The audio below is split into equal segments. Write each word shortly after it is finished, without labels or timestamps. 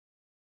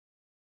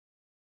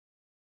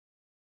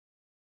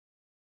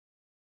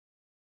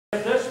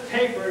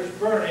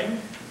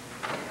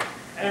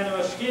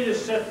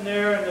sitting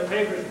there and the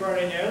paper's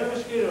burning there, the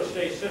mosquito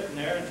stays sitting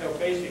there until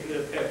basically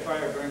the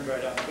fire burns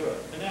right up to it.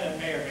 And then it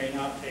may or may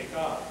not take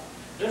off.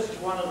 This is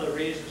one of the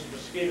reasons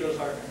mosquitoes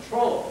are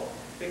controllable,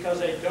 because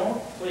they don't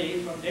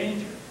flee from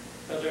danger,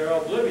 because they're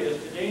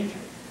oblivious to danger.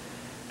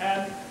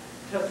 And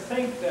to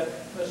think that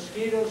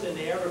mosquitoes in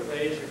the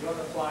Everglades are going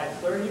to fly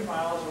 30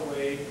 miles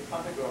away to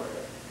Punta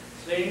Gorda,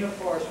 fleeing a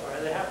forest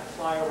fire, they have to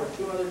fly over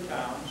 2 other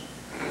towns,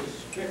 is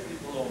strictly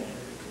below me.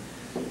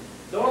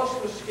 Those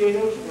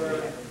mosquitoes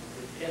were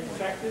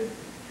infected,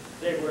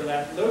 they were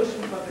let loose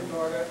in Punta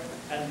Gorda,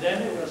 and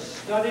then it was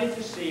studied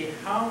to see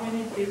how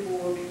many people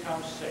would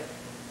become sick.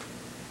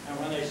 And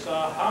when they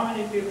saw how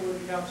many people would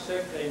become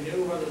sick, they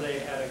knew whether they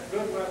had a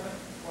good weapon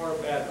or a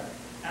bad one.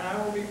 And I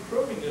will be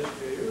proving this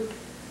to you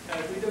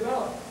as we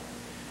develop.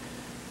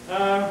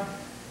 Now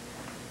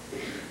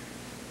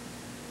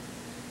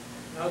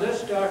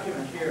this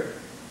document here,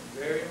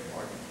 very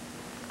important.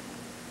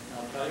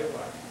 I'll tell you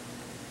why.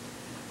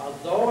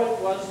 Although it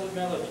was the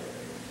military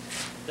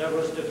that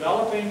was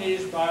developing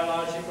these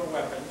biological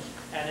weapons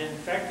and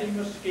infecting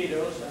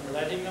mosquitoes and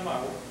letting them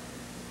out,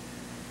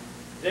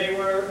 they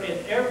were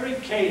in every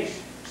case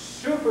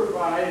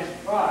supervised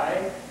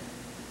by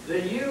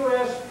the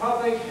U.S.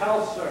 Public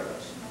Health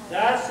Service.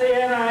 That's the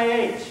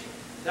NIH.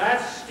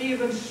 That's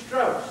Stephen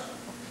Strauss.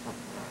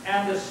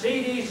 And the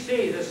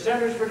CDC, the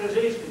Centers for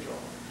Disease Control.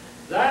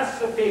 That's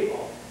the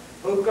people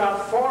who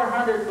got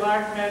 400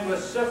 black men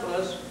with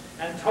syphilis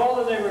and told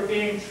them they were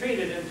being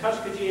treated in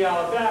Tuskegee,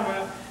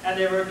 Alabama, and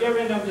they were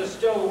giving them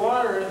distilled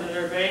water into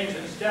their veins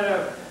instead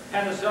of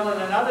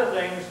penicillin and other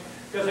things,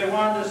 because they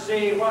wanted to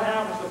see what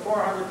happens to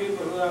 400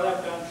 people who are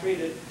left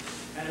untreated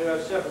and who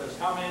have syphilis.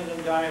 How many of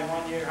them die in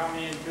 1 year, how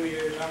many in 2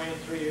 years, how many in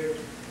 3 years,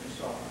 and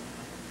so on.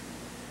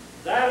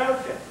 That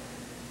outfit,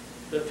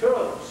 the two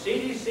of them,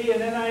 CDC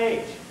and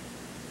NIH,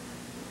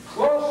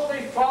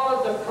 closely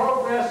followed the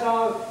progress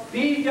of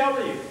BW.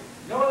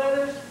 You know what that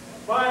is?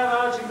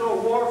 Biological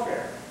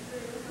warfare,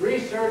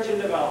 research and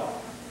development.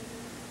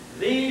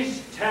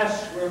 These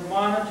tests were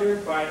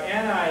monitored by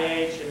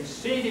NIH and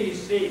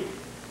CDC.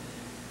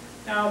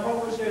 Now,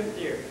 what was their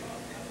theory?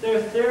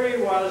 Their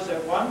theory was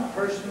that one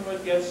person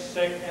would get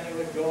sick and it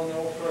would go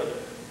no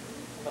further.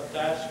 But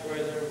that's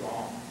where they're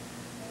wrong.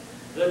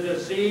 The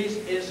disease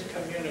is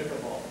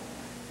communicable.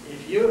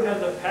 If you have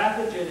the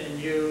pathogen in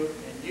you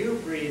and you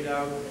breathe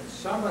out and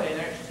somebody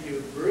next to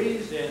you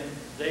breathes in,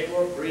 they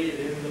will breathe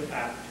in the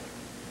pathogen.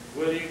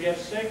 Will you get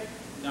sick?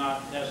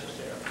 Not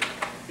necessarily.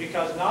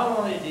 Because not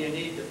only do you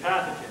need the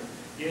pathogen,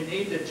 you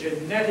need the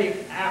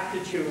genetic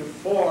aptitude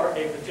for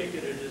a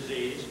particular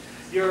disease.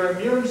 Your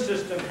immune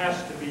system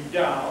has to be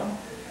down,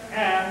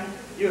 and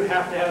you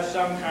have to have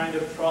some kind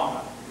of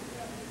trauma,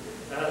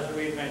 as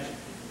we mentioned.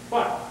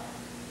 But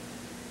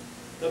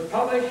the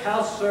public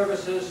health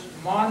services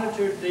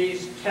monitored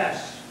these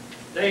tests.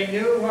 They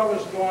knew what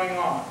was going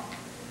on.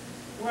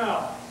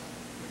 Well,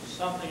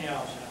 something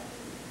else happened.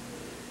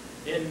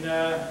 In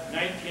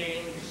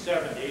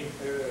 1970,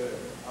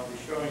 I'll be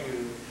showing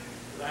you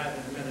that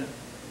in a minute,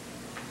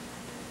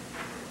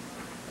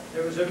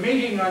 there was a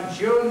meeting on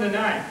June the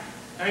 9th,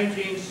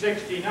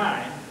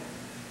 1969,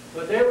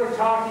 but they were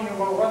talking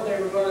about what they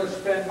were going to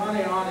spend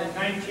money on in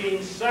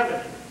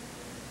 1970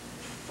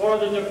 for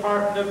the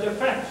Department of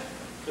Defense.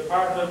 The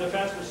Department of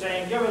Defense was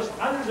saying, give us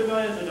hundreds of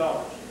millions of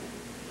dollars.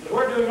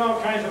 We're doing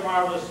all kinds of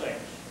marvelous things.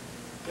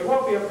 There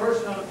won't be a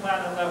person on the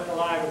planet left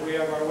alive if we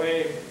have our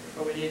way,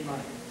 but we need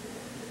money.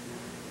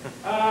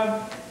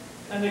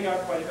 And they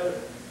got quite a bit of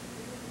it.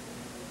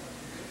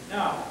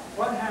 Now,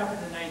 what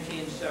happened in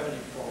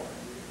 1974?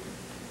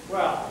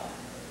 Well,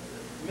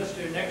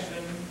 Mr.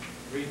 Nixon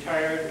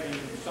retired in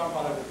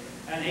somewhat of it,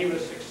 and he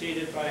was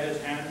succeeded by his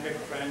hand-picked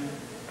friend,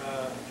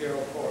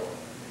 Gerald Ford.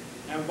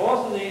 And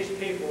both of these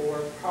people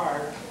were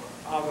part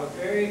of a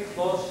very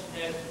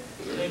close-knit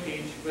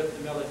linkage with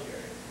the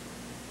military.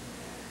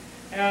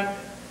 And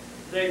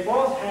they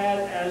both had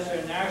as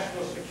their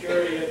national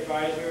security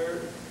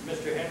advisor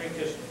Mr. Henry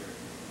Kissinger.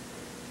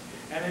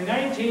 And in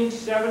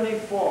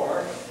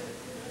 1974,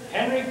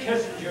 Henry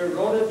Kissinger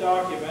wrote a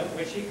document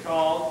which he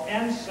called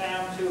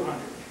NSAM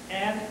 200,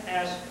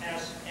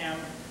 NSSM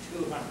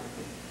 200.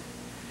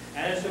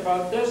 And it's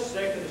about this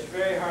thick and it's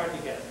very hard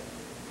to get.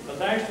 But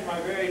thanks to my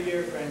very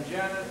dear friend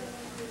Janet,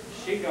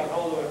 she got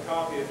hold of a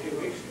copy a few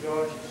weeks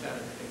ago and she sent it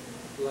to me.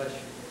 Bless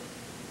you.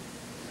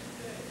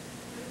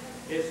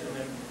 It's an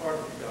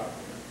important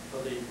document,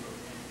 believe me.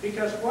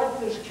 Because what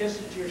does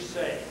Kissinger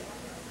say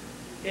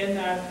in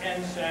that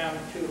NSAM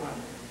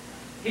 200?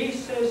 He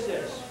says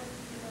this.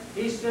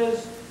 He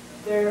says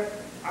there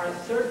are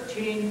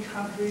 13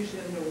 countries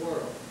in the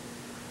world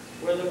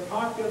where the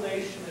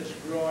population is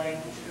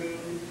growing too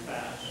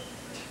fast.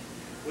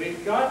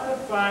 We've got to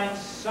find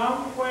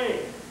some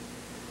way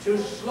to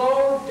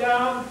slow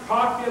down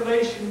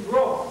population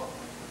growth.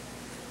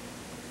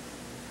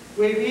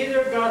 We've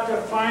either got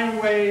to find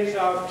ways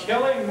of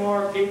killing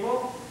more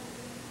people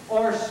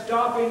or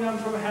stopping them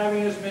from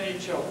having as many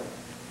children.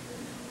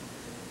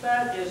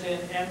 That is in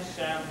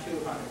NSAM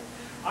 200.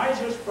 I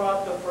just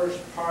brought the first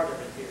part of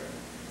it here.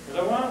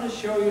 But I wanted to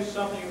show you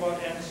something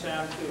about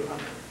NSAM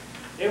 200.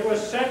 It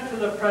was sent to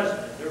the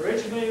President.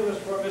 Originally it was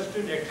for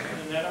Mr. Nixon,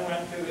 and then it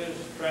went to his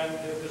friend,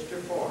 Mr.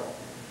 Ford.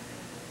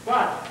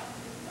 But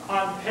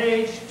on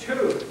page 2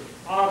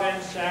 of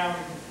NSAM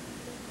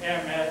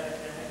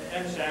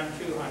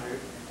 200,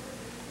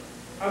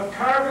 a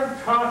carbon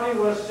copy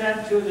was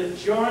sent to the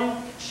Joint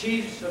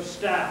Chiefs of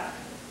Staff.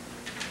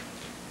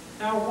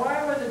 Now,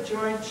 why were the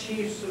Joint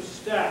Chiefs of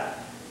Staff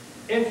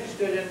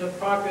interested in the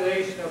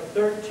population of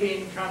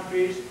 13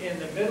 countries in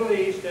the Middle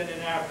East and in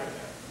Africa?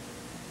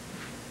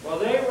 Well,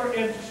 they were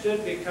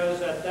interested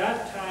because at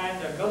that time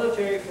the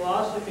military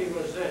philosophy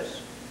was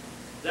this,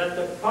 that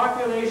the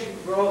population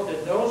growth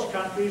in those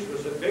countries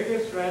was a bigger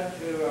threat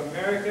to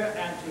America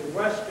and to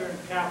Western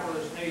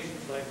capitalist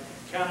nations like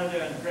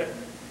Canada and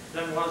Britain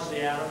than was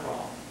the atom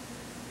bomb.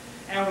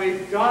 And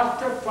we've got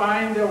to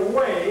find a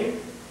way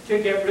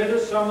to get rid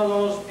of some of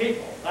those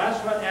people.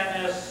 That's what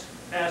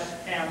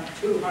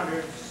NSAM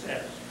 200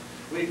 says.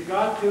 We've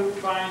got to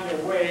find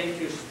a way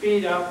to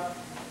speed up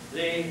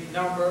the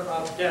number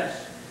of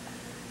deaths.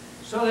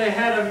 So they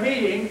had a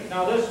meeting.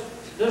 Now this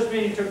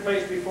meeting took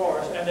place before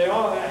us, and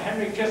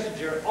Henry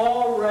Kissinger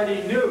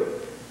already knew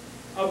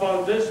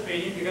about this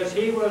meeting because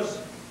he was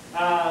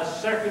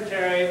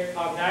Secretary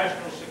of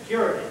National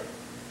Security.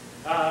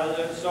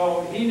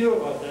 So he knew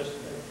about this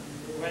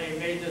when he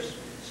made this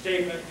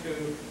statement to,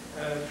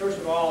 first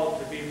of all,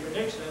 to be for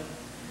Nixon,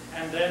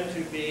 and then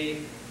to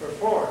be for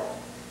Ford.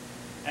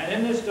 And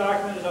in this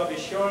document, as I'll be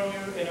showing you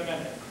in a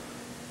minute,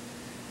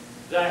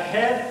 the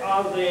head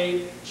of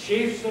the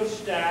Chiefs of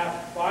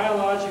Staff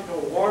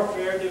Biological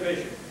Warfare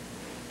Division,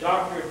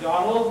 Dr.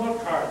 Donald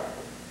MacArthur,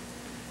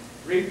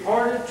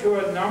 reported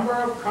to a number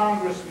of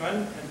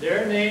congressmen, and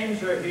their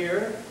names are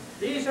here.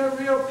 These are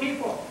real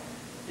people,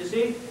 you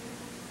see.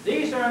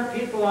 These aren't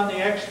people on the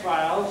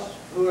X-Files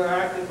who are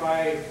acted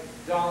by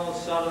Donald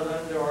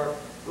Sutherland or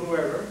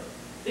whoever.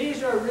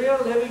 These are real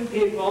living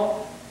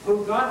people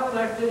who got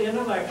elected in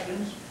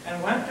elections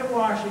and went to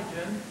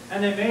Washington,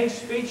 and they made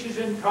speeches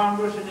in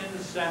Congress and in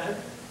the Senate,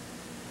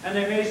 and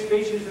they made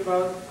speeches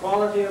about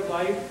quality of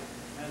life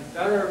and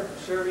better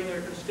serving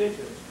their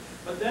constituents.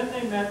 But then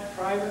they met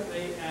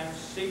privately and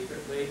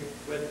secretly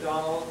with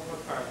Donald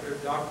MacArthur,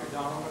 Dr.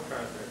 Donald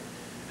MacArthur,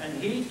 and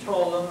he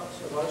told them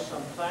about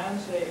some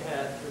plans they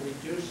had to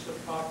reduce the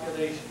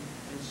population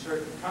in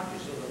certain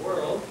countries of the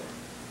world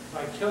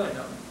by killing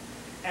them,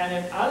 and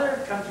in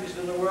other countries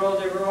of the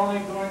world they were only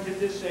going to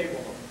disable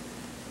them.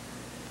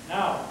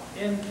 Now,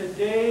 in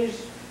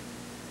today's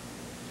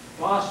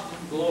Boston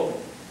Globe,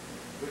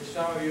 which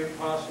some of you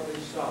possibly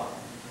saw,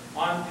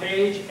 on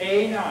page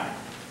A9,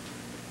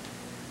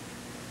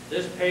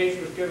 this page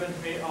was given to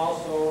me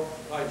also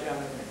by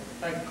Janet Mayer.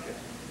 Thank you, Jessica.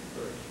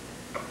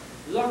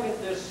 Look at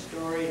this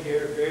story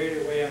here,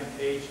 buried away on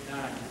page 9.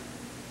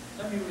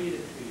 Let me read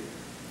it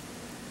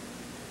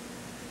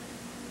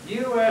to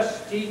you.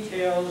 U.S.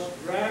 details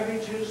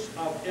ravages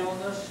of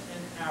illness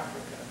in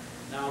Africa.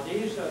 Now,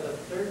 these are the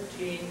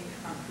 13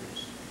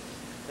 countries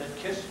that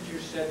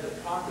Kissinger said the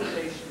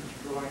population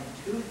is growing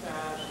too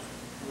fast,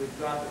 and we've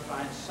got to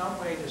find some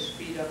way to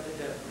speed up the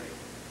death rate.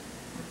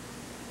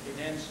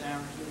 In NSAM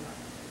 200.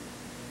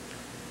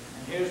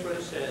 And here's what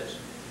it says.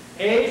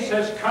 AIDS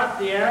has cut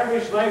the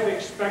average life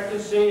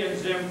expectancy in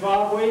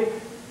Zimbabwe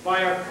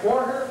by a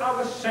quarter of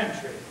a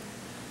century,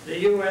 the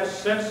U.S.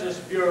 Census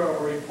Bureau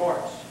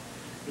reports.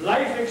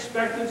 Life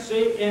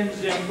expectancy in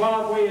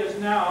Zimbabwe is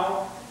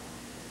now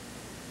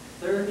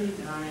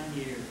 39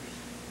 years.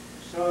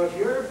 So if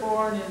you're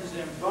born in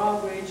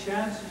Zimbabwe,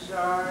 chances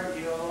are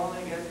you'll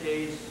only get to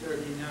age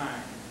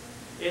 39.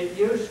 It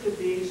used to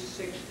be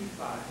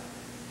 65.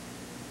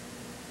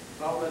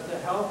 But with the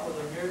help of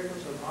the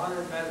miracles of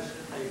modern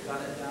medicine, they've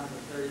got it down to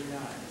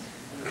 39.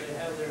 And if they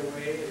have their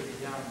way, it'll be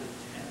down to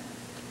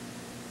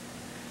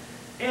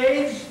 10.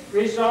 AIDS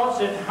results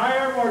in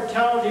higher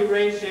mortality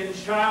rates in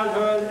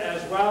childhood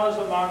as well as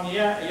among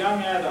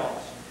young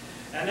adults.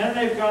 And then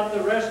they've got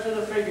the rest of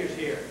the figures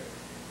here.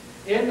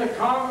 In the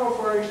Congo,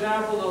 for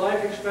example, the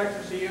life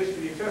expectancy used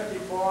to be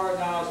 54, and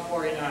now it's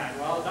 49.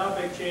 Well, not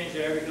a big change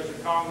there because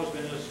the Congo's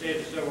been in a state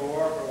of civil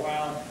war for a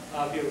while,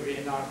 people are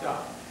being knocked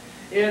out.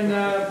 In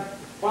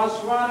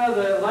Botswana,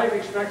 the life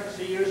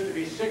expectancy used to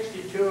be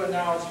 62, and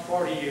now it's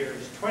 40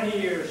 years. 20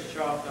 years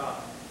chopped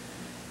off.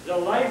 The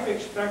life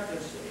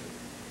expectancy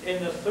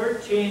in the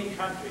 13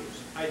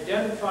 countries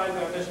identified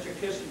by Mr.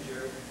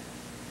 Kissinger,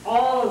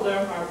 all of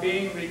them are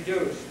being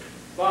reduced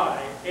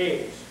by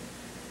AIDS.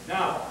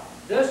 Now,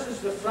 this is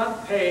the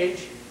front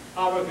page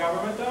of a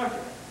government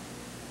document.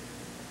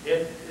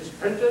 It is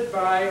printed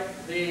by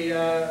the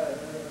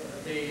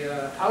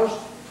House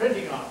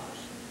Printing Office.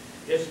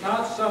 It's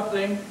not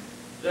something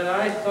that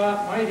I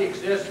thought might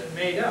exist and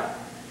made up.